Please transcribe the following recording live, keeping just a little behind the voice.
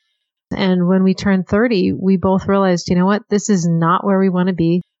And when we turned 30, we both realized, you know what, this is not where we want to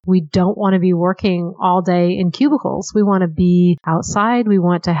be. We don't want to be working all day in cubicles. We want to be outside. We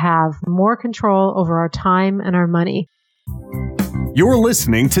want to have more control over our time and our money. You're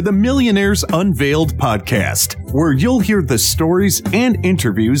listening to the Millionaires Unveiled podcast, where you'll hear the stories and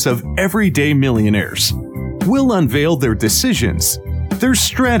interviews of everyday millionaires. We'll unveil their decisions, their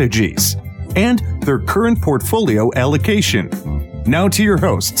strategies, and their current portfolio allocation. Now to your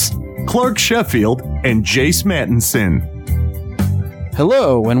hosts, Clark Sheffield and Jace Mattinson.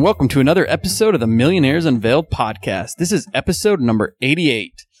 Hello, and welcome to another episode of the Millionaires Unveiled podcast. This is episode number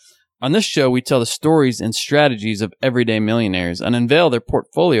 88. On this show, we tell the stories and strategies of everyday millionaires and unveil their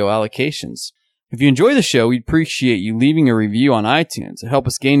portfolio allocations. If you enjoy the show, we'd appreciate you leaving a review on iTunes to help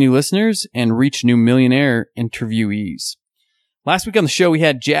us gain new listeners and reach new millionaire interviewees. Last week on the show, we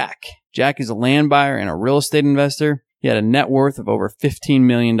had Jack. Jack is a land buyer and a real estate investor. He had a net worth of over $15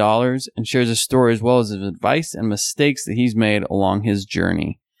 million and shares his story as well as his advice and mistakes that he's made along his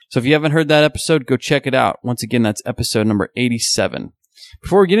journey. So if you haven't heard that episode, go check it out. Once again, that's episode number 87.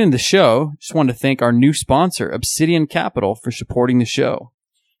 Before we get into the show, just wanted to thank our new sponsor, Obsidian Capital, for supporting the show.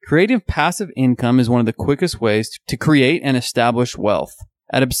 Creative passive income is one of the quickest ways to create and establish wealth.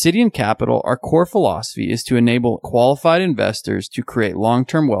 At Obsidian Capital, our core philosophy is to enable qualified investors to create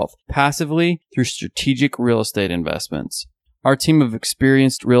long-term wealth passively through strategic real estate investments. Our team of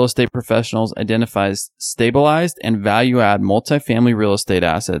experienced real estate professionals identifies stabilized and value-add multifamily real estate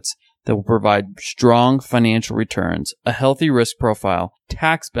assets that will provide strong financial returns, a healthy risk profile,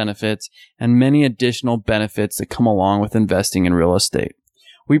 tax benefits, and many additional benefits that come along with investing in real estate.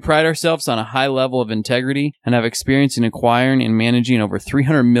 We pride ourselves on a high level of integrity and have experience in acquiring and managing over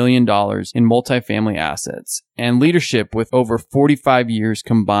 $300 million in multifamily assets and leadership with over 45 years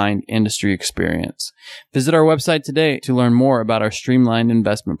combined industry experience. Visit our website today to learn more about our streamlined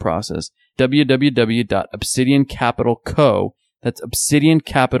investment process, www.obsidiancapitalco. That's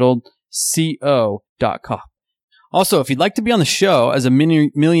obsidiancapitalco.com. Also, if you'd like to be on the show as a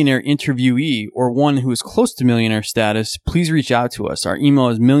millionaire interviewee or one who is close to millionaire status, please reach out to us. Our email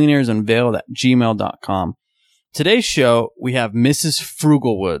is millionairesunveiled@gmail.com. Today's show, we have Mrs.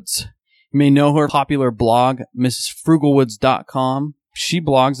 Frugalwoods. You may know her popular blog, mrsfrugalwoods.com. She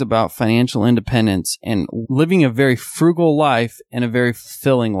blogs about financial independence and living a very frugal life and a very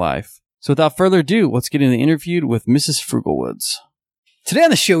fulfilling life. So without further ado, let's get into the interview with Mrs. Frugalwoods. Today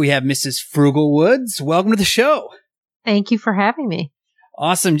on the show, we have Mrs. Frugalwoods. Welcome to the show. Thank you for having me.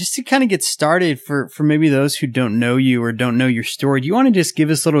 Awesome. Just to kind of get started for maybe those who don't know you or don't know your story, do you want to just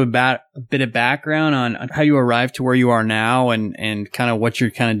give us a bit of background on how you arrived to where you are now and kind of what you're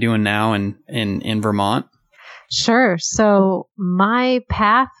kind of doing now in Vermont? Sure. So my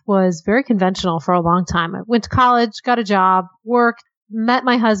path was very conventional for a long time. I went to college, got a job, worked, met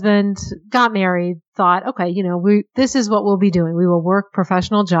my husband, got married, thought, okay, this is what we'll be doing. We will work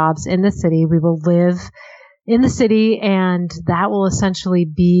professional jobs in the city. We will live in the city, and that will essentially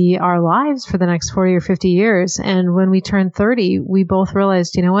be our lives for the next 40 or 50 years. And when we turned 30, we both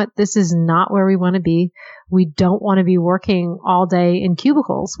realized, you know what, this is not where we want to be. We don't want to be working all day in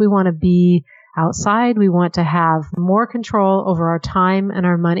cubicles. We want to be outside. We want to have more control over our time and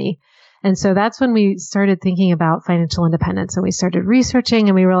our money. And so that's when we started thinking about financial independence, and we started researching,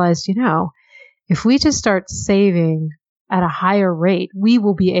 and we realized, if we just start saving at a higher rate, we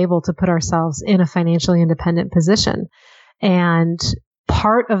will be able to put ourselves in a financially independent position. And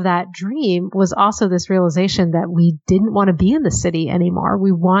part of that dream was also this realization that we didn't want to be in the city anymore.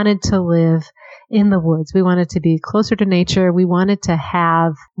 We wanted to live in the woods. We wanted to be closer to nature. We wanted to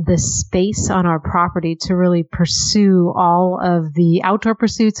have the space on our property to really pursue all of the outdoor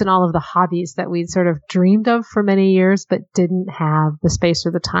pursuits and all of the hobbies that we'd sort of dreamed of for many years, but didn't have the space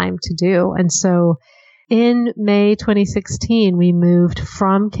or the time to do. And so in May 2016, we moved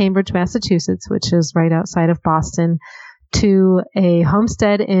from Cambridge, Massachusetts, which is right outside of Boston, to a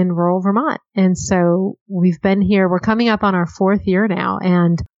homestead in rural Vermont. And so we've been here. We're coming up on our 4th year now,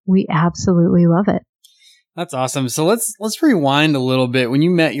 and we absolutely love it. That's awesome. So let's rewind a little bit. When you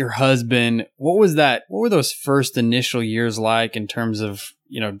met your husband, what were those first initial years like in terms of,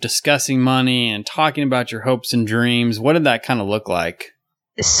 discussing money and talking about your hopes and dreams? What did that kind of look like?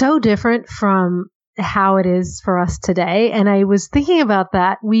 So different from how it is for us today. And I was thinking about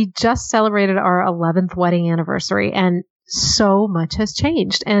that. We just celebrated our 11th wedding anniversary, and so much has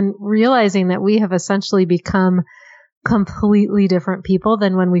changed. And realizing that we have essentially become completely different people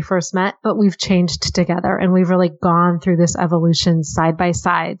than when we first met, but we've changed together and we've really gone through this evolution side by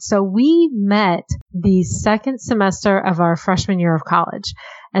side. So we met the second semester of our freshman year of college.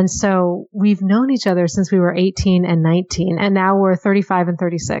 And so we've known each other since we were 18 and 19, and now we're 35 and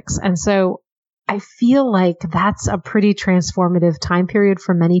 36. And so I feel like that's a pretty transformative time period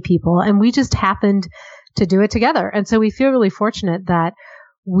for many people. And we just happened to do it together. And so we feel really fortunate that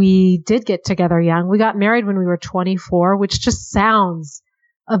we did get together young. We got married when we were 24, which just sounds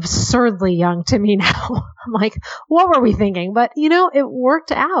absurdly young to me now. I'm like, what were we thinking? But, it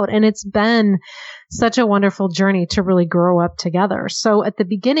worked out, and it's been such a wonderful journey to really grow up together. So at the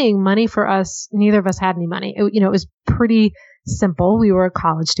beginning, money for us, neither of us had any money. It was pretty simple. We were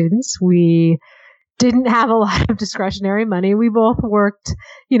college students. We didn't have a lot of discretionary money. We both worked,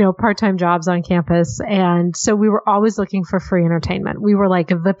 part-time jobs on campus. And so we were always looking for free entertainment. We were like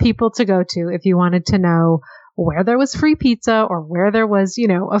the people to go to if you wanted to know where there was free pizza or where there was,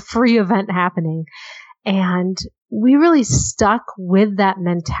 a free event happening. And we really stuck with that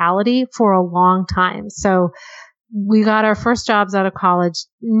mentality for a long time. So we got our first jobs out of college.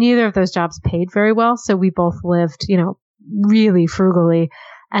 Neither of those jobs paid very well. So we both lived, really frugally.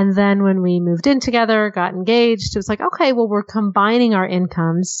 And then when we moved in together, got engaged, it was like, okay, well, we're combining our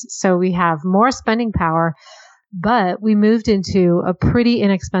incomes. So we have more spending power, but we moved into a pretty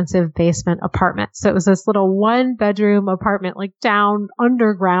inexpensive basement apartment. So it was this little 1-bedroom apartment, like down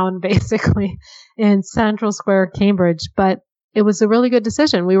underground, basically in Central Square, Cambridge. But it was a really good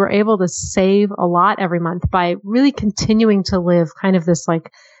decision. We were able to save a lot every month by really continuing to live kind of this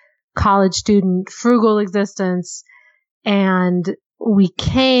like college student frugal existence. And we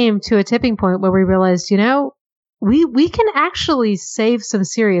came to a tipping point where we realized, we can actually save some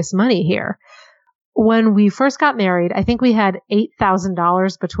serious money here. When we first got married, I think we had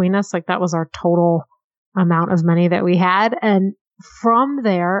 $8,000 between us. Like that was our total amount of money that we had. And from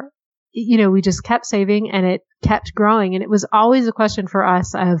there, we just kept saving and it kept growing. And it was always a question for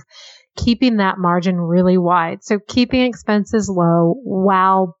us of keeping that margin really wide. So keeping expenses low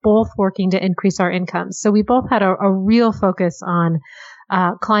while both working to increase our incomes. So we both had a real focus on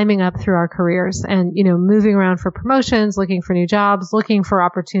climbing up through our careers and, moving around for promotions, looking for new jobs, looking for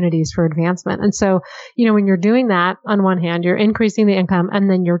opportunities for advancement. And so, when you're doing that, on one hand, you're increasing the income and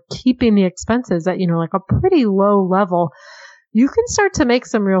then you're keeping the expenses at, like a pretty low level, you can start to make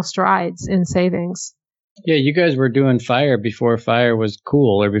some real strides in savings. Yeah, you guys were doing fire before fire was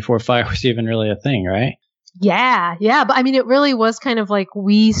cool or before fire was even really a thing, right? Yeah. But I mean, it really was kind of like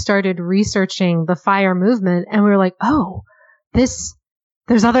we started researching the fire movement and we were like, oh, there's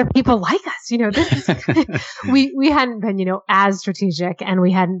other people like us, this is, we hadn't been, as strategic and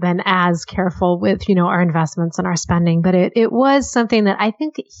we hadn't been as careful with, our investments and our spending, but it was something that I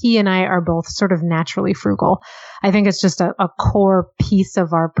think he and I are both sort of naturally frugal. I think it's just a core piece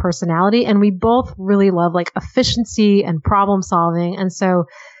of our personality. And we both really love like efficiency and problem solving. And so,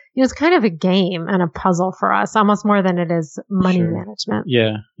 it's kind of a game and a puzzle for us, almost more than it is money management.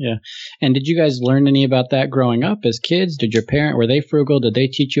 Yeah. And did you guys learn any about that growing up as kids? Were they frugal? Did they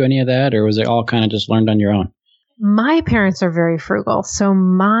teach you any of that? Or was it all kind of just learned on your own? My parents are very frugal. So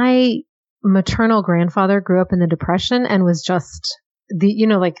my maternal grandfather grew up in the Depression and was just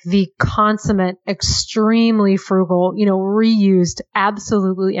the consummate, extremely frugal, reused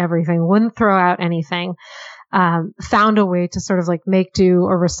absolutely everything, wouldn't throw out anything. Found a way to sort of like make do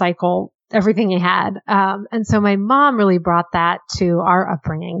or recycle everything he had. And so my mom really brought that to our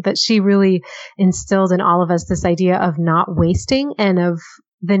upbringing, that she really instilled in all of us this idea of not wasting and of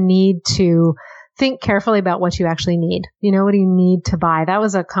the need to think carefully about what you actually need. What do you need to buy? That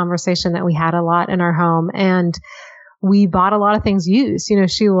was a conversation that we had a lot in our home. And we bought a lot of things used.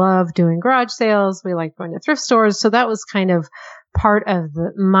 She loved doing garage sales. We liked going to thrift stores. So that was kind of part of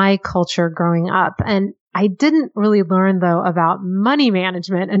my culture growing up. And I didn't really learn, though, about money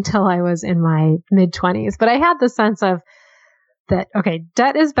management until I was in my mid-20s. But I had the sense of that, okay,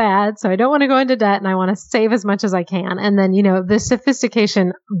 debt is bad, so I don't want to go into debt and I want to save as much as I can. And then, the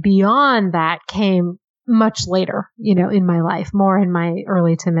sophistication beyond that came much later, in my life, more in my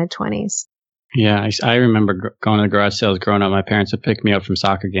early to mid-20s. Yeah, I remember going to the garage sales growing up. My parents would pick me up from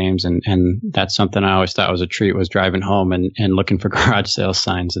soccer games, and that's something I always thought was a treat, was driving home and looking for garage sales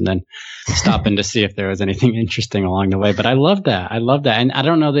signs and then stopping to see if there was anything interesting along the way. But I love that. And I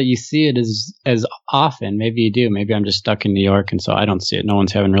don't know that you see it as often. Maybe you do. Maybe I'm just stuck in New York, and so I don't see it. No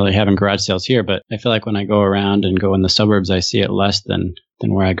one's really having garage sales here. But I feel like when I go around and go in the suburbs, I see it less than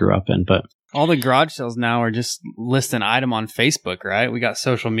where I grew up in. But all the garage sales now are just list an item on Facebook, right? We got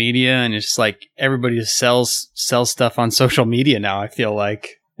social media, and it's like everybody just sells stuff on social media now, I feel like.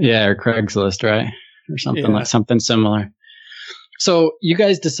 Yeah, or Craigslist, right? or something like something similar. So you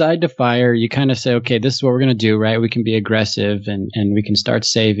guys decide to fire. You kind of say, okay, this is what we're going to do, right? We can be aggressive and we can start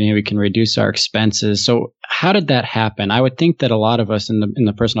saving. We can reduce our expenses. So how did that happen? I would think that a lot of us in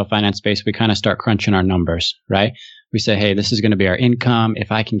the personal finance space, we kind of start crunching our numbers, right? We say, hey, this is going to be our income.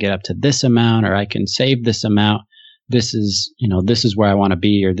 If I can get up to this amount, or I can save this amount, this is where I want to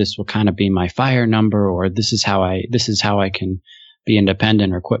be, or this will kind of be my fire number, or this is how I can be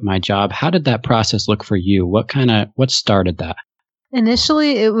independent or quit my job. How did that process look for you? What started that?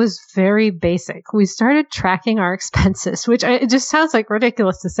 Initially, it was very basic. We started tracking our expenses, which it just sounds like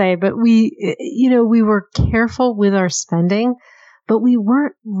ridiculous to say, but we were careful with our spending, but we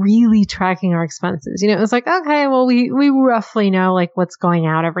weren't really tracking our expenses. It was like, okay, well, we roughly know like what's going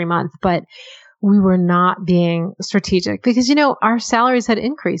out every month, but we were not being strategic because, our salaries had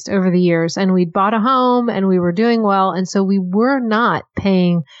increased over the years and we'd bought a home and we were doing well. And so we were not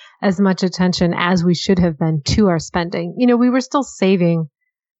paying as much attention as we should have been to our spending. We were still saving,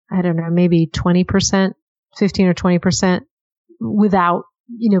 I don't know, maybe 20%, 15 or 20% without,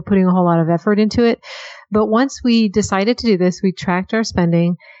 putting a whole lot of effort into it. But once we decided to do this, we tracked our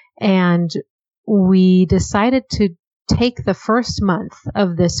spending and we decided to take the first month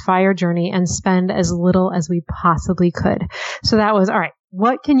of this fire journey and spend as little as we possibly could. So that was, all right,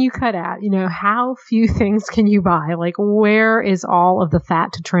 what can you cut out? How few things can you buy? Like, where is all of the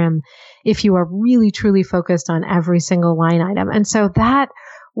fat to trim if you are really, truly focused on every single line item? And so that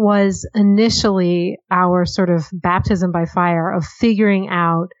was initially our sort of baptism by fire of figuring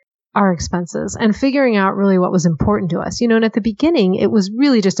out our expenses and figuring out really what was important to us. And at the beginning, it was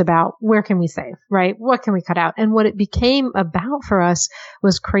really just about where can we save, right? What can we cut out? And what it became about for us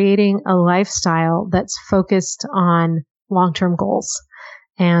was creating a lifestyle that's focused on long-term goals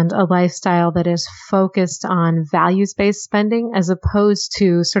and a lifestyle that is focused on values-based spending as opposed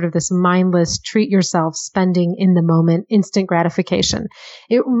to sort of this mindless treat yourself spending in the moment, instant gratification.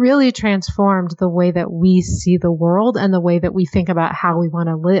 It really transformed the way that we see the world and the way that we think about how we want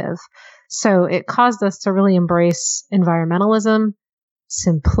to live. So it caused us to really embrace environmentalism,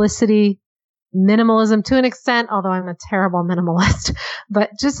 simplicity, minimalism to an extent, although I'm a terrible minimalist, but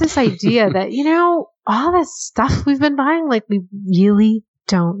just this idea that, all this stuff we've been buying, like we really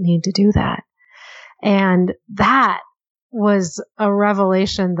don't need to do that. And that was a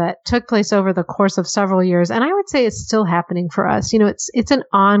revelation that took place over the course of several years. And I would say it's still happening for us. It's an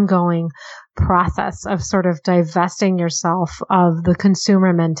ongoing process of sort of divesting yourself of the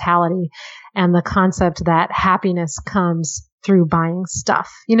consumer mentality and the concept that happiness comes through buying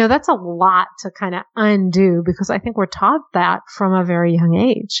stuff. That's a lot to kind of undo because I think we're taught that from a very young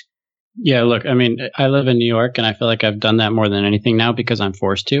age. Yeah, look, I mean, I live in New York and I feel like I've done that more than anything now because I'm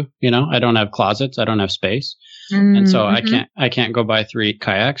forced to, I don't have closets. I don't have space. Mm-hmm. And so I can't go buy 3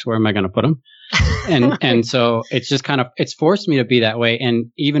 kayaks. Where am I going to put them? And so it's just it's forced me to be that way. And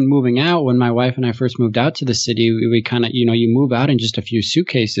even moving out, when my wife and I first moved out to the city, we kind of, you move out in just a few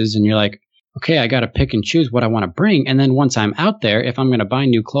suitcases and you're like, okay, I got to pick and choose what I want to bring. And then once I'm out there, if I'm going to buy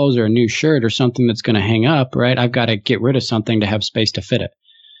new clothes or a new shirt or something that's going to hang up, right, I've got to get rid of something to have space to fit it.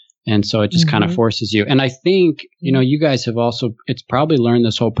 And so it just kind of forces you. And I think, you guys have also, it's probably learned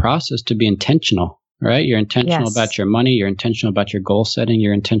this whole process to be intentional, right? You're intentional about your money. You're intentional about your goal setting.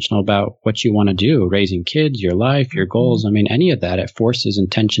 You're intentional about what you want to do, raising kids, your life, your goals. I mean, any of that, it forces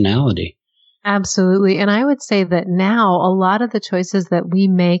intentionality. Absolutely. And I would say that now a lot of the choices that we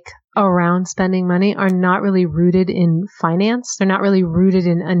make around spending money are not really rooted in finance. They're not really rooted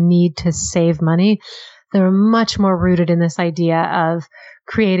in a need to save money. They're much more rooted in this idea of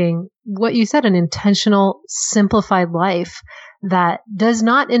creating what you said, an intentional, simplified life that does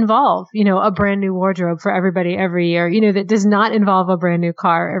not involve, a brand new wardrobe for everybody every year, that does not involve a brand new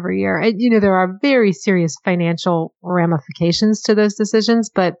car every year. And, there are very serious financial ramifications to those decisions,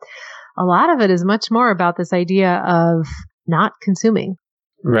 but a lot of it is much more about this idea of not consuming.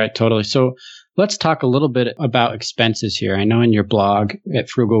 Right, totally. So let's talk a little bit about expenses here. I know in your blog at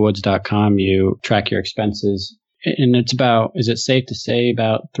frugalwoods.com, you track your expenses. And it's about, is it safe to say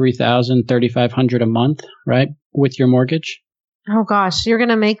about $3,000, $3,500 a month, right? With your mortgage? Oh gosh, you're going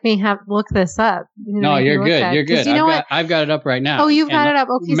to make me look this up. No, you're good. You're good. I've got it up right now. Oh, you've got it up.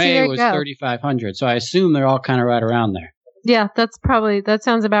 Okay, May so there was you go. $3,500. So I assume they're all kind of right around there. Yeah, that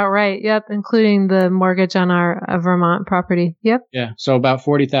sounds about right. Yep. Including the mortgage on our Vermont property. Yep. Yeah. So about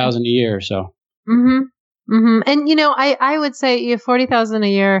 $40,000 a year or so. Mm-hmm. Mm-hmm. And, I would say $40,000 a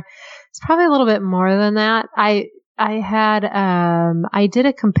year. It's probably a little bit more than that. I did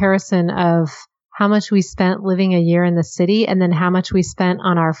a comparison of how much we spent living a year in the city and then how much we spent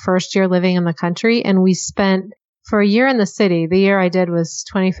on our first year living in the country. And we spent, for a year in the city, the year I did was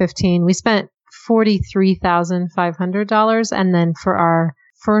 2015, we spent $43,500. And then for our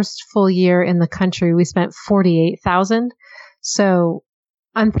first full year in the country, we spent $48,000. So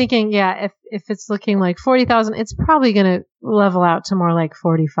I'm thinking, yeah, if it's looking like 40,000, it's probably going to level out to more like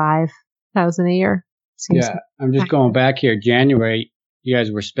 45,000 a year. Seems I'm just going back here. January, you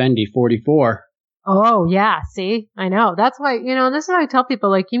guys were spendy 44. Oh, yeah. See, I know. That's why, this is why I tell people,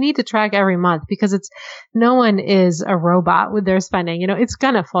 like, you need to track every month because no one is a robot with their spending. It's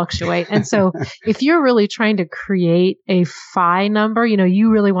going to fluctuate. And so if you're really trying to create a FI number,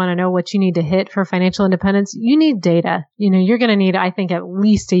 you really want to know what you need to hit for financial independence, you need data. You're going to need, I think, at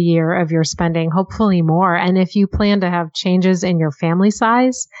least a year of your spending, hopefully more. And if you plan to have changes in your family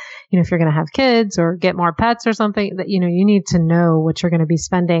size, if you're going to have kids or get more pets or something, that, you need to know what you're going to be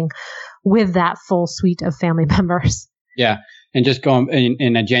spending with that full suite of family members. Yeah. And just going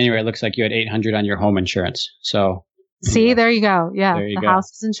in January, it looks like you had $800 on your home insurance. So see, there you go. Yeah. The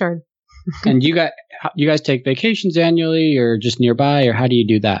house is insured. And you guys take vacations annually or just nearby, or how do you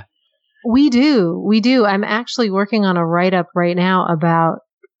do that? We do. I'm actually working on a write-up right now about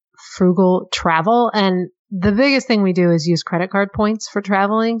frugal travel. And the biggest thing we do is use credit card points for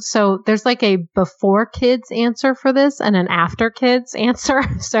traveling. So there's like a before kids answer for this and an after kids answer.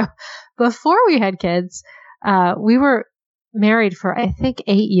 So before we had kids, we were married for, I think,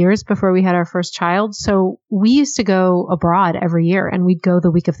 8 years before we had our first child. So we used to go abroad every year, and we'd go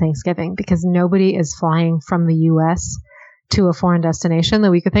the week of Thanksgiving because nobody is flying from the US to a foreign destination the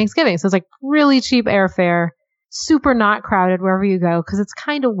week of Thanksgiving. So it's like really cheap airfare, super not crowded wherever you go because it's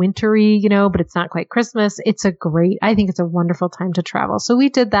kind of wintry, but it's not quite Christmas. I think it's a wonderful time to travel. So we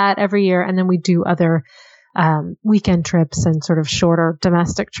did that every year, and then we do other weekend trips and sort of shorter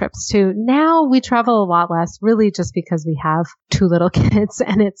domestic trips too. Now we travel a lot less, really just because we have 2 little kids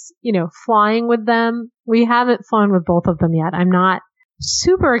and it's, flying with them. We haven't flown with both of them yet. I'm not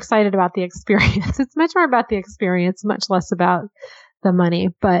super excited about the experience. It's much more about the experience, much less about the money.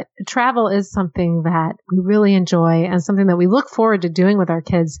 But travel is something that we really enjoy and something that we look forward to doing with our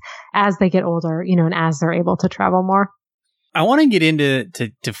kids as they get older, and as they're able to travel more. I want to get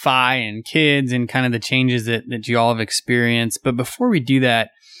into FI and kids and kind of the changes that you all have experienced. But before we do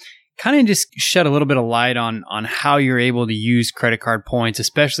that, kind of just shed a little bit of light on how you're able to use credit card points,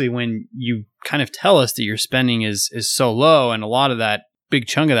 especially when you kind of tell us that your spending is so low. And a lot of that, big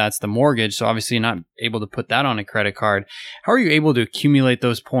chunk of that's the mortgage. So obviously you're not able to put that on a credit card. How are you able to accumulate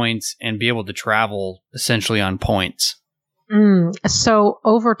those points and be able to travel essentially on points? So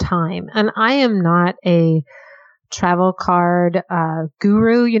over time, and I am not a travel card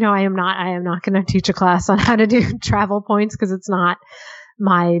guru. I am not going to teach a class on how to do travel points because it's not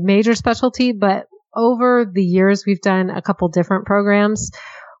my major specialty. But over the years, we've done a couple different programs.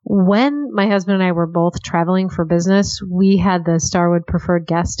 When my husband and I were both traveling for business, we had the Starwood Preferred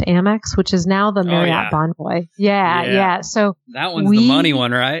Guest Amex, which is now the Marriott Bonvoy. Yeah. So that one's the money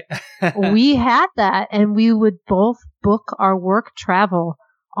one, right? We had that, and we would both book our work travel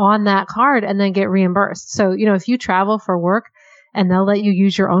on that card and then get reimbursed. So, if you travel for work and they'll let you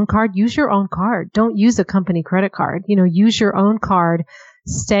use your own card, use your own card. Don't use a company credit card. Use your own card.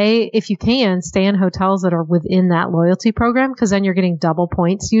 If you can, stay in hotels that are within that loyalty program because then you're getting double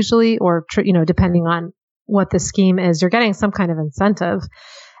points usually, or, depending on what the scheme is, you're getting some kind of incentive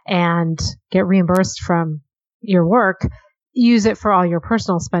and get reimbursed from your work. Use it for all your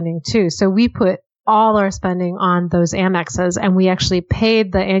personal spending too. So we put all our spending on those Amexes, and we actually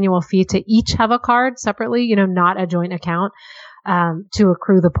paid the annual fee to each have a card separately, not a joint account, to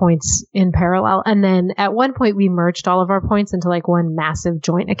accrue the points in parallel. And then at one point we merged all of our points into like one massive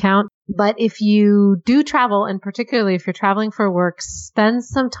joint account. But if you do travel, and particularly if you're traveling for work, spend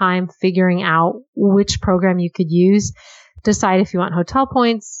some time figuring out which program you could use. Decide if you want hotel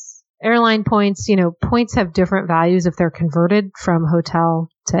points, airline points. Points have different values if they're converted from hotel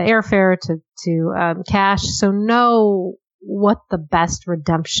to airfare to cash. So know what the best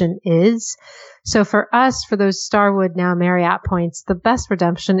redemption is. So for us, for those Starwood, now Marriott points, the best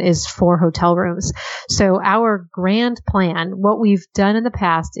redemption is for hotel rooms. So our grand plan, what we've done in the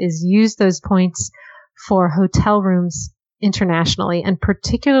past is use those points for hotel rooms internationally, and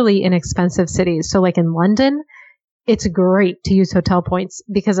particularly in expensive cities. So like in London, it's great to use hotel points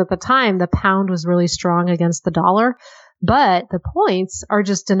because at the time the pound was really strong against the dollar, but the points are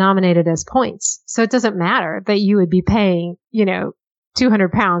just denominated as points. So it doesn't matter that you would be paying,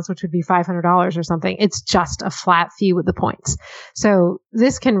 200 pounds, which would be $500 or something. It's just a flat fee with the points. So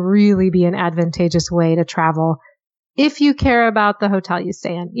this can really be an advantageous way to travel if you care about the hotel you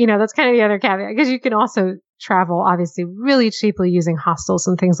stay in. That's kind of the other caveat because you can also travel obviously really cheaply using hostels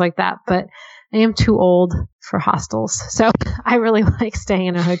and things like that. But I am too old for hostels. So I really like staying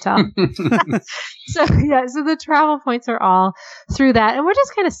in a hotel. So the travel points are all through that. And we're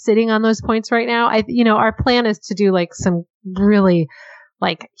just kind of sitting on those points right now. Our plan is to do like some really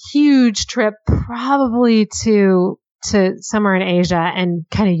like huge trip, probably to somewhere in Asia and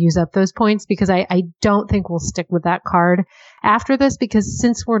kind of use up those points, because I don't think we'll stick with that card after this, because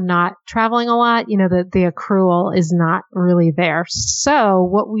since we're not traveling a lot, the accrual is not really there. So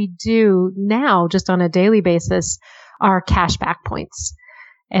what we do now just on a daily basis are cashback points.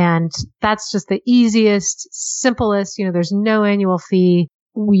 And that's just the easiest, simplest, there's no annual fee.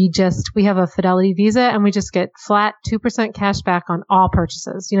 We have a Fidelity Visa and we just get flat 2% cash back on all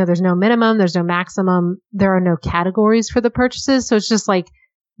purchases. There's no minimum, there's no maximum. There are no categories for the purchases. So it's just like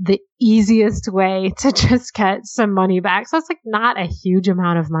the easiest way to just get some money back. So it's like not a huge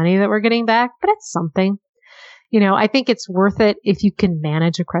amount of money that we're getting back, but it's something. I think it's worth it if you can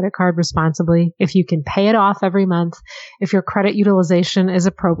manage a credit card responsibly, if you can pay it off every month, if your credit utilization is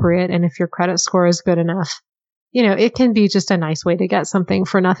appropriate, and if your credit score is good enough. It can be just a nice way to get something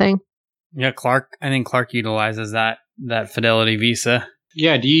for nothing. Yeah, I think Clark utilizes that Fidelity Visa.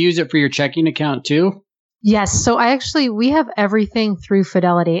 Yeah, do you use it for your checking account too? Yes. So we have everything through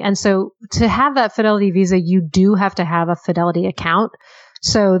Fidelity. And so to have that Fidelity Visa, you do have to have a Fidelity account.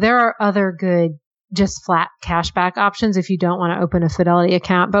 So there are other good, just flat cashback options if you don't want to open a Fidelity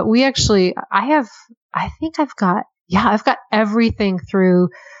account. But I've got everything through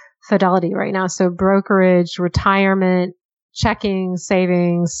Fidelity right now. So brokerage, retirement, checking,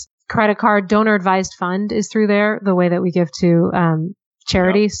 savings, credit card, donor advised fund is through there, the way that we give to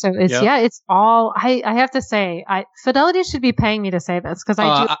charity. Yep. So it's all, I have to say, Fidelity should be paying me to say this,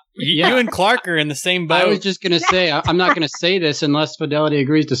 because you and Clark are in the same boat. I was just going to say, I'm not going to say this unless Fidelity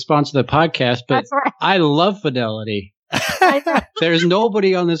agrees to sponsor the podcast, but That's right. I love Fidelity. There's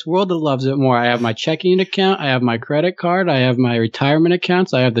nobody on this world that loves it more. I have my checking account. I have my credit card. I have my retirement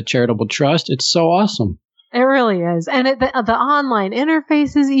accounts. I have the charitable trust. It's so awesome. It really is. And the online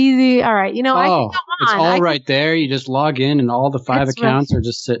interface is easy. All right. I can go on. It's all right there. You just log in and all the 5 accounts are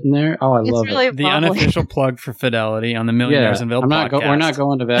just sitting there. Oh, I love it. The unofficial plug for Fidelity on the Millionaires Unveiled podcast. We're not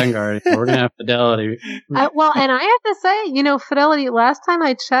going to Vanguard. We're going to have Fidelity. And I have to say, Fidelity, last time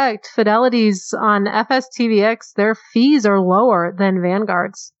I checked, Fidelity's on FSTVX, their fees are lower than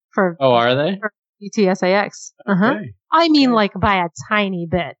Vanguard's for. Oh, are they? For UTSAX. Uh-huh. Okay. I mean, like by a tiny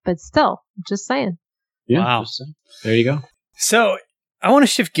bit, but still, I'm just saying. Yeah, wow. There you go. So I want to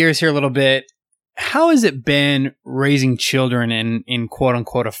shift gears here a little bit. How has it been raising children in quote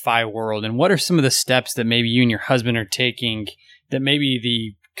unquote a FI world? And what are some of the steps that maybe you and your husband are taking that maybe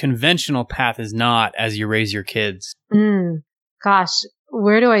the conventional path is not as you raise your kids? Gosh,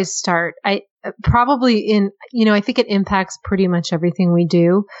 where do I start? I think it impacts pretty much everything we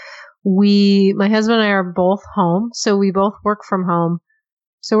do. My husband and I are both home, so we both work from home.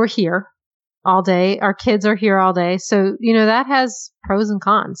 So we're here all day. Our kids are here all day. So, that has pros and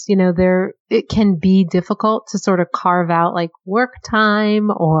cons. It can be difficult to sort of carve out like work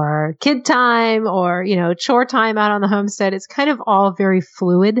time or kid time or, chore time out on the homestead. It's kind of all very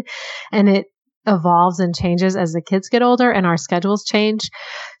fluid, and it evolves and changes as the kids get older and our schedules change.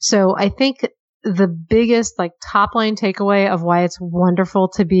 So I think the biggest top line takeaway of why it's wonderful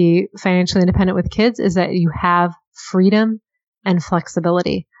to be financially independent with kids is that you have freedom and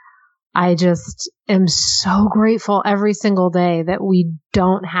flexibility. I just am so grateful every single day that we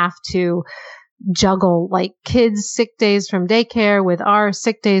don't have to juggle kids' sick days from daycare with our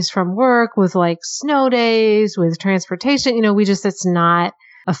sick days from work, with snow days, with transportation. It's not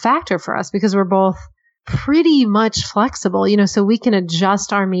a factor for us because we're both pretty much flexible, so we can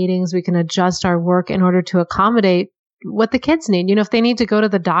adjust our meetings, we can adjust our work in order to accommodate what the kids need. If they need to go to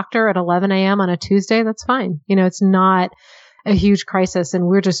the doctor at 11 a.m. on a Tuesday, that's fine. It's not a huge crisis. And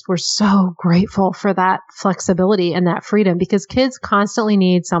we're so grateful for that flexibility and that freedom, because kids constantly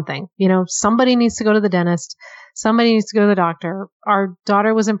need something. Somebody needs to go to the dentist. Somebody needs to go to the doctor. Our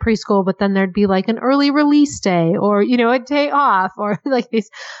daughter was in preschool, but then there'd be an early release day or, a day off or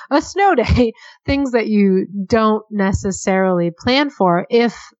a snow day, things that you don't necessarily plan for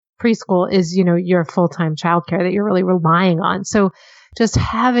if preschool is, your full-time childcare that you're really relying on. So just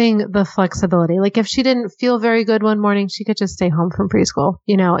having the flexibility, if she didn't feel very good one morning, she could just stay home from preschool.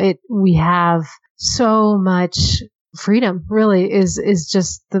 We have so much freedom, really is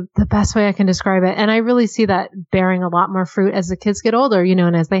just the best way I can describe it. And I really see that bearing a lot more fruit as the kids get older,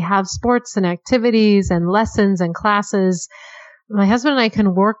 and as they have sports and activities and lessons and classes. My husband and I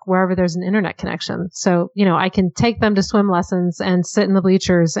can work wherever there's an internet connection. So, I can take them to swim lessons and sit in the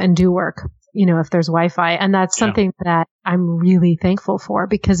bleachers and do work, if there's Wi-Fi. And that's something that I'm really thankful for,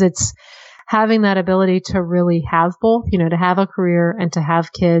 because it's having that ability to really have both, to have a career and to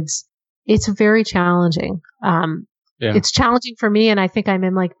have kids, it's very challenging. It's challenging for me, and I think I'm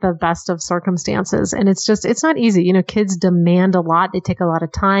in like the best of circumstances. And it's not easy. Kids demand a lot. They take a lot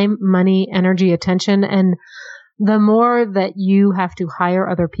of time, money, energy, attention. And the more that you have to hire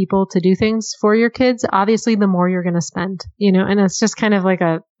other people to do things for your kids, obviously the more you're going to spend, and it's just kind of like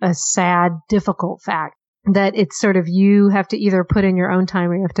a sad, difficult fact that it's sort of, you have to either put in your own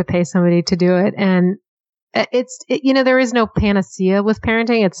time or you have to pay somebody to do it. And there is no panacea with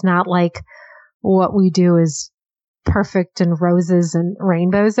parenting. It's not like what we do is perfect and roses and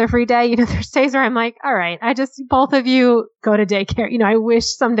rainbows every day. There's days where I'm like, all right, both of you go to daycare.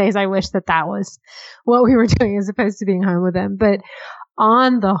 Some days I wish that was what we were doing as opposed to being home with them. But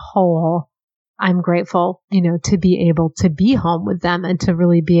on the whole, I'm grateful, to be able to be home with them and to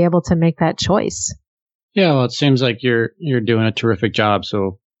really be able to make that choice. Yeah, well, it seems like you're doing a terrific job.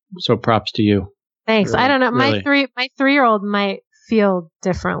 So props to you. Thanks. Really, I don't know. really. My 3-year-old might feel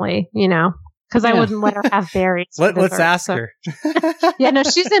differently, because I wouldn't let her have berries. Let's ask her. Yeah, no,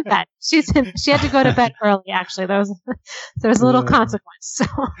 she's in bed. She had to go to bed early. Actually, there was a little consequence. So,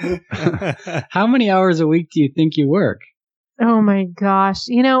 how many hours a week do you think you work? Oh my gosh,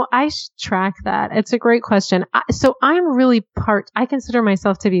 I should track that. It's a great question. So I'm really I consider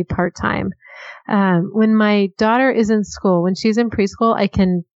myself to be part-time. When my daughter is in school, when she's in preschool, I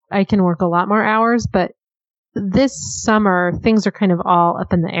can work a lot more hours. But this summer, things are kind of all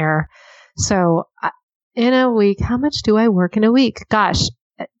up in the air. So in a week, how much do I work in a week? Gosh,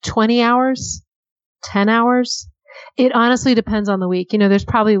 20 hours, 10 hours. It honestly depends on the week. There's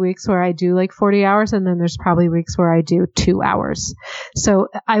probably weeks where I do like 40 hours, and then there's probably weeks where I do 2 hours. So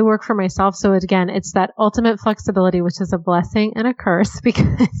I work for myself. So again, it's that ultimate flexibility, which is a blessing and a curse,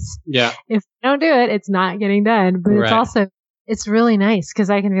 because if you don't do it, it's not getting done. But it's really nice because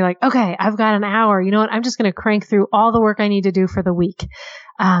I can be like, okay, I've got an hour. You know what? I'm just going to crank through all the work I need to do for the week.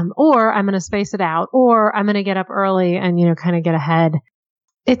 Or I'm going to space it out, or I'm going to get up early and, kind of get ahead.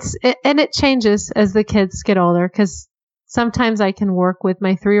 And it changes as the kids get older, because sometimes I can work with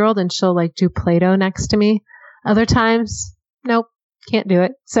my 3-year-old and she'll like do Play-Doh next to me. Other times, nope, can't do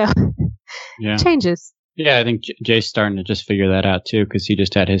it. So it changes. Yeah, I think Jay's starting to just figure that out too, because he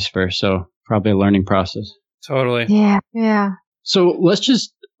just had his first. So probably a learning process. Totally. Yeah. So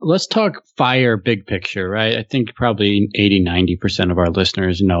let's talk fire big picture, right? I think probably 80-90% of our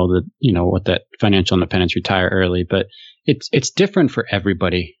listeners know that, what that financial independence, retire early, but it's different for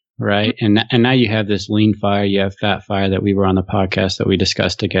everybody, right? And now you have this lean fire, you have fat fire that we were on the podcast that we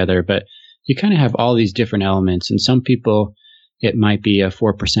discussed together, but you kind of have all these different elements. And some people, it might be a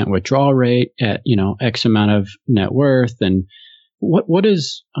 4% withdrawal rate at, X amount of net worth. And what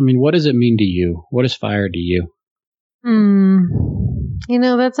does it mean to you? What is fire to you?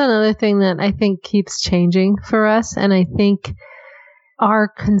 That's another thing that I think keeps changing for us. And I think our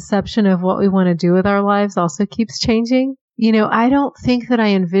conception of what we want to do with our lives also keeps changing. I don't think that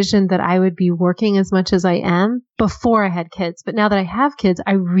I envisioned that I would be working as much as I am before I had kids. But now that I have kids,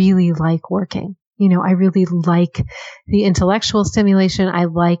 I really like working. I really like the intellectual stimulation. I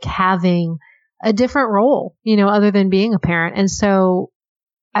like having a different role, other than being a parent. And so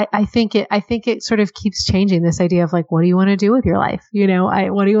I think it sort of keeps changing, this idea of like, what do you want to do with your life?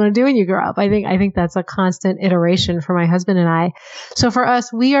 What do you want to do when you grow up? I think that's a constant iteration for my husband and I. So for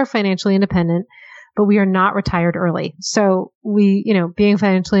us, we are financially independent, but we are not retired early. So we, being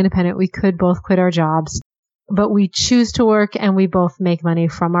financially independent, we could both quit our jobs, but we choose to work and we both make money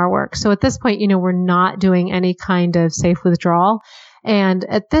from our work. So at this point, we're not doing any kind of safe withdrawal. And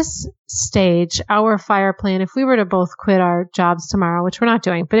at this stage, our fire plan, if we were to both quit our jobs tomorrow, which we're not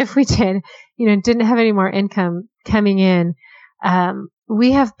doing, but if we did, didn't have any more income coming in,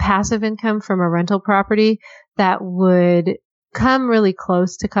 we have passive income from a rental property that would come really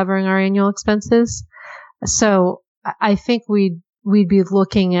close to covering our annual expenses. So I think we'd be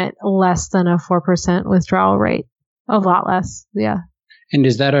looking at less than a 4% withdrawal rate, a lot less. Yeah. And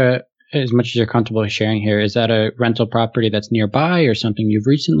is that as much as you're comfortable sharing here, is that a rental property that's nearby or something you've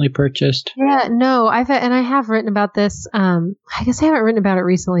recently purchased? Yeah, no, I have written about this. I guess I haven't written about it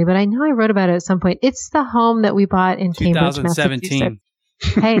recently, but I know I wrote about it at some point. It's the home that we bought in Cambridge, 2017.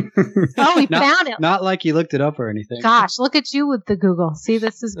 Hey, we found it. Not like you looked it up or anything. Gosh, look at you with the Google. See,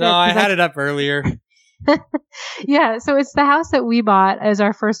 this is good. No, I had it up earlier. Yeah, so it's the house that we bought as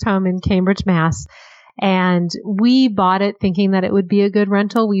our first home in Cambridge, Mass. And we bought it thinking that it would be a good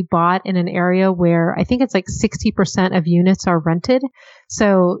rental. We bought in an area where I think it's like 60% of units are rented.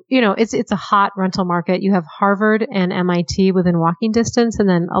 So, it's a hot rental market. You have Harvard and MIT within walking distance, and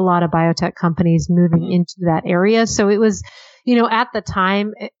then a lot of biotech companies moving into that area. So it was, at the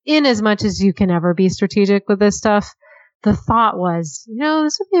time, in as much as you can ever be strategic with this stuff, the thought was,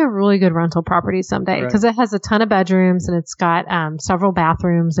 this would be a really good rental property someday because it has a ton of bedrooms and it's got several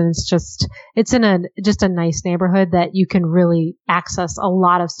bathrooms, and it's in just a nice neighborhood that you can really access a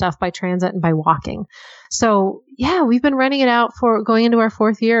lot of stuff by transit and by walking. So yeah, we've been renting it out for going into our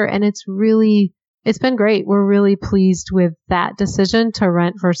 4th year, and it's been great. We're really pleased with that decision to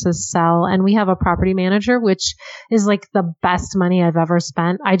rent versus sell. And we have a property manager, which is like the best money I've ever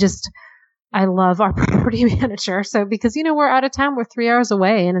spent. I love our property manager. So because, we're out of town, we're 3 hours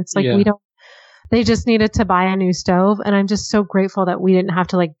away, and it's like, they just needed to buy a new stove. And I'm just so grateful that we didn't have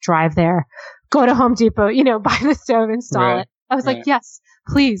to like drive there, go to Home Depot, buy the stove, install it. I was like, yes,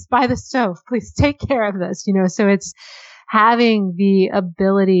 please buy the stove. Please take care of this, So it's having the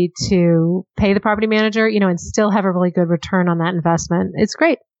ability to pay the property manager, and still have a really good return on that investment. It's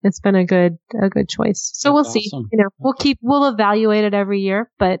great. It's been a good choice. So we'll see, we'll evaluate it every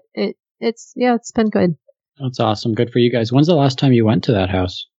year, but it's been good. That's awesome. Good for you guys. When's the last time you went to that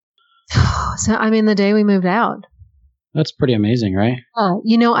house? So, the day we moved out. That's pretty amazing, right?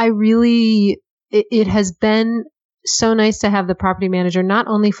 It has been so nice to have the property manager, not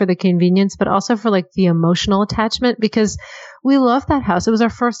only for the convenience, but also for like the emotional attachment, because we love that house. It was our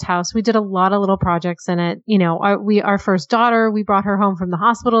first house. We did a lot of little projects in it. Our first daughter, we brought her home from the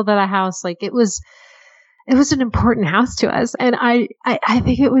hospital to that house. Like it was an important house to us. And I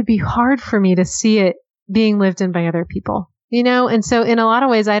think it would be hard for me to see it being lived in by other people, And so in a lot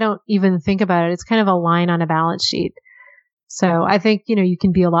of ways, I don't even think about it. It's kind of a line on a balance sheet. So I think, you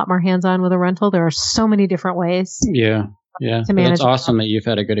can be a lot more hands-on with a rental. There are so many different ways. Yeah. To manage. It's awesome that you've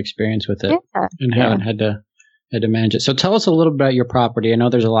had a good experience with it and haven't had to manage it. So tell us a little bit about your property. I know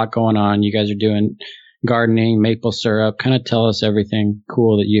there's a lot going on. You guys are doing gardening, maple syrup. Kind of tell us everything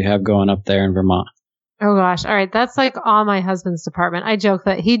cool that you have going up there in Vermont. Oh gosh. All right. That's like all my husband's department. I joke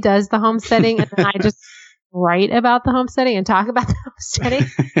that he does the homesteading and then I just write about the homesteading and talk about the homesteading.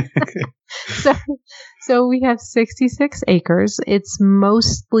 So we have 66 acres. It's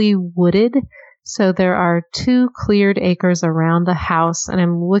mostly wooded. So there are 2 cleared acres around the house, and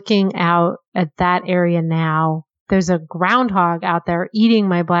I'm looking out at that area now. There's a groundhog out there eating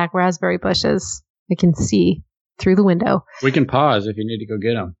my black raspberry bushes. I can see through the window. We can pause if you need to go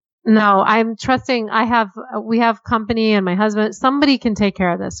get them. No, I'm trusting. We have company, and my husband, somebody can take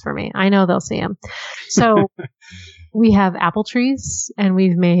care of this for me. I know they'll see him. So we have apple trees, and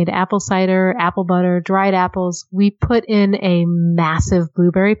we've made apple cider, apple butter, dried apples. We put in a massive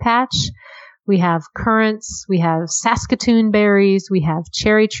blueberry patch. We have currants, we have Saskatoon berries, we have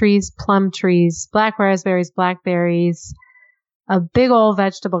cherry trees, plum trees, black raspberries, blackberries, a big old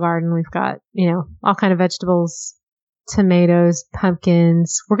vegetable garden. We've got, all kind of vegetables, tomatoes,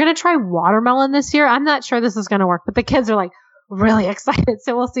 pumpkins. We're going to try watermelon this year. I'm not sure this is going to work, but the kids are like really excited.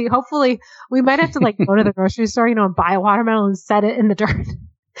 So we'll see. Hopefully we might have to like go to the grocery store, and buy a watermelon and set it in the dirt.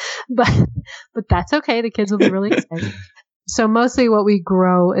 but that's okay. The kids will be really excited. So mostly what we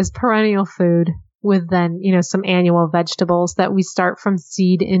grow is perennial food with then, some annual vegetables that we start from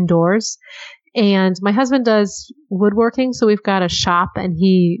seed indoors. And my husband does woodworking. So we've got a shop, and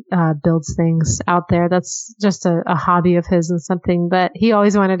he builds things out there. That's just a hobby of his and something that he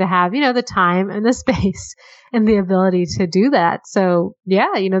always wanted to have, the time and the space and the ability to do that. So yeah,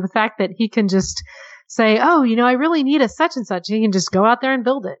 the fact that he can just say, oh, I really need a such and such. He can just go out there and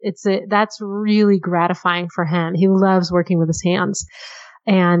build it. That's really gratifying for him. He loves working with his hands.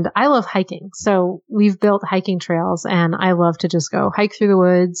 And I love hiking. So we've built hiking trails, and I love to just go hike through the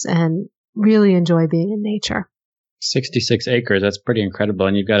woods and really enjoy being in nature. 66 acres. That's pretty incredible.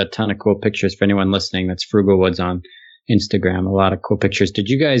 And you've got a ton of cool pictures for anyone listening. That's Frugalwoods on Instagram. A lot of cool pictures. Did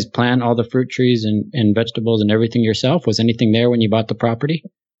you guys plant all the fruit trees and vegetables and everything yourself? Was anything there when you bought the property?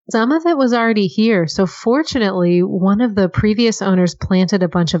 Some of it was already here. So fortunately, one of the previous owners planted a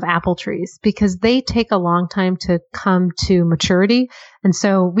bunch of apple trees because they take a long time to come to maturity. And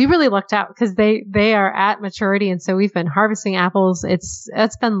so we really lucked out because they are at maturity. And so we've been harvesting apples. It's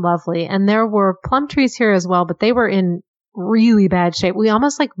been lovely. And there were plum trees here as well, but they were in really bad shape. We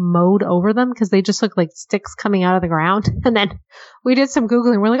almost like mowed over them because they just look like sticks coming out of the ground. And then we did some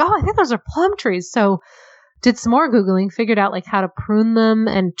Googling. We're like, oh, I think those are plum trees. So did some more Googling, figured out like how to prune them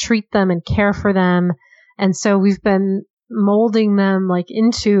and treat them and care for them. And so we've been molding them like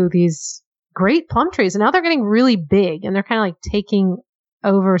into these great plum trees. And now they're getting really big and they're kind of like taking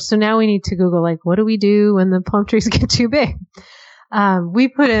over. So now we need to Google like, what do we do when the plum trees get too big? We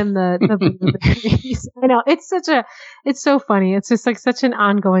put in the blueberries. I know it's so funny. It's just like such an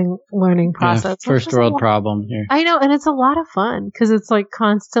ongoing learning process. Yeah, first world problem here. I know. And it's a lot of fun because it's like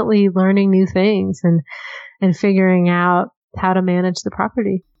constantly learning new things and figuring out, how to manage the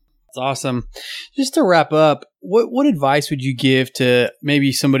property. That's awesome. Just to wrap up, what advice would you give to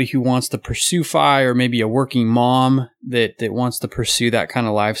maybe somebody who wants to pursue FI, or maybe a working mom that wants to pursue that kind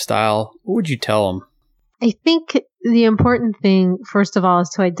of lifestyle? What would you tell them? I think the important thing, first of all, is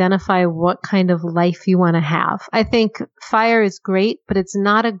to identify what kind of life you want to have. I think FIRE is great, but it's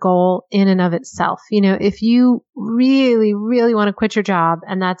not a goal in and of itself. You know, if you really, really want to quit your job,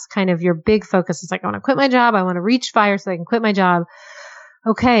 and that's kind of your big focus, it's like, I want to quit my job, I want to reach FIRE so I can quit my job.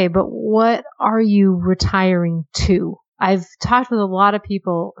 Okay, but what are you retiring to? I've talked with a lot of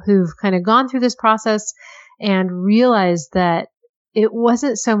people who've kind of gone through this process and realized that it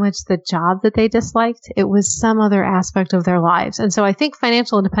wasn't so much the job that they disliked, it was some other aspect of their lives. And so I think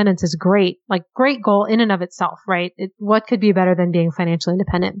financial independence is great, like great goal in and of itself, right? What could be better than being financially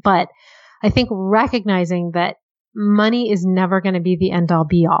independent? But I think recognizing that money is never going to be the end all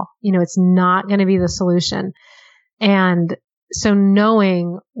be all. You know, it's not going to be the solution. And so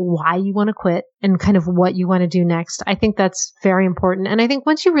knowing why you want to quit and kind of what you want to do next, I think that's very important. And I think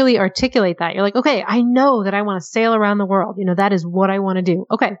once you really articulate that, you're like, okay, I know that I want to sail around the world. You know, that is what I want to do.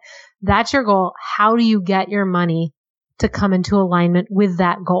 Okay, that's your goal. How do you get your money to come into alignment with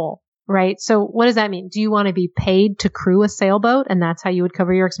that goal, right? So what does that mean? Do you want to be paid to crew a sailboat and that's how you would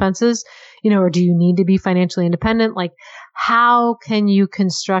cover your expenses? You know, or do you need to be financially independent? Like, how can you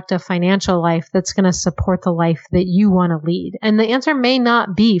construct a financial life that's going to support the life that you want to lead? And the answer may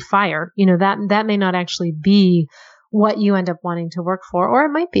not be FIRE. You know, that may not actually be what you end up wanting to work for, or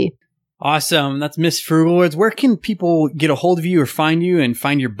it might be. Awesome. That's Miss Frugalwoods. Where can people get a hold of you or find you and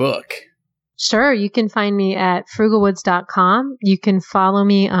find your book? Sure. You can find me at frugalwoods.com. You can follow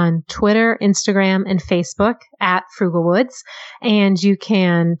me on Twitter, Instagram, and Facebook at Frugalwoods. And you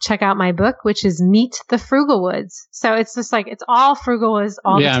can check out my book, which is Meet the Frugalwoods. So it's just like, it's all Frugalwoods.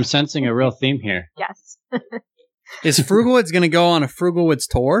 Yeah, I'm sensing a real theme here. Yes. Is Frugalwoods going to go on a Frugalwoods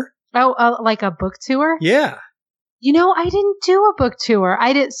tour? Oh, like a book tour? Yeah. You know, I didn't do a book tour.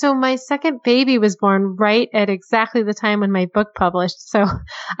 I did. So my second baby was born right at exactly the time when my book published. So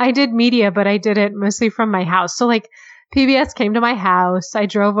I did media, but I did it mostly from my house. So like PBS came to my house. I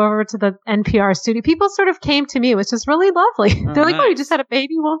drove over to the NPR studio. People sort of came to me. It was just really lovely. They're like, nice. Oh, you just had a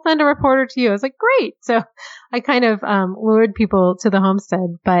baby? We'll send a reporter to you. I was like, great. So I kind of lured people to the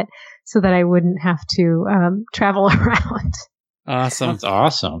homestead, but so that I wouldn't have to travel around. Awesome. That's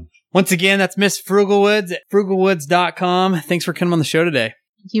awesome. Once again, that's Miss Frugalwoods at frugalwoods.com. Thanks for coming on the show today.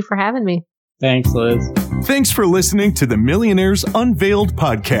 Thank you for having me. Thanks, Liz. Thanks for listening to the Millionaires Unveiled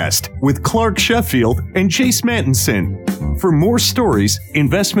podcast with Clark Sheffield and Chase Mattinson. For more stories,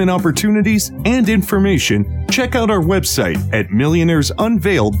 investment opportunities, and information, check out our website at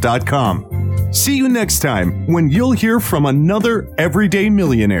millionairesunveiled.com. See you next time when you'll hear from another everyday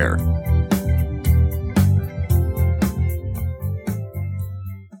millionaire.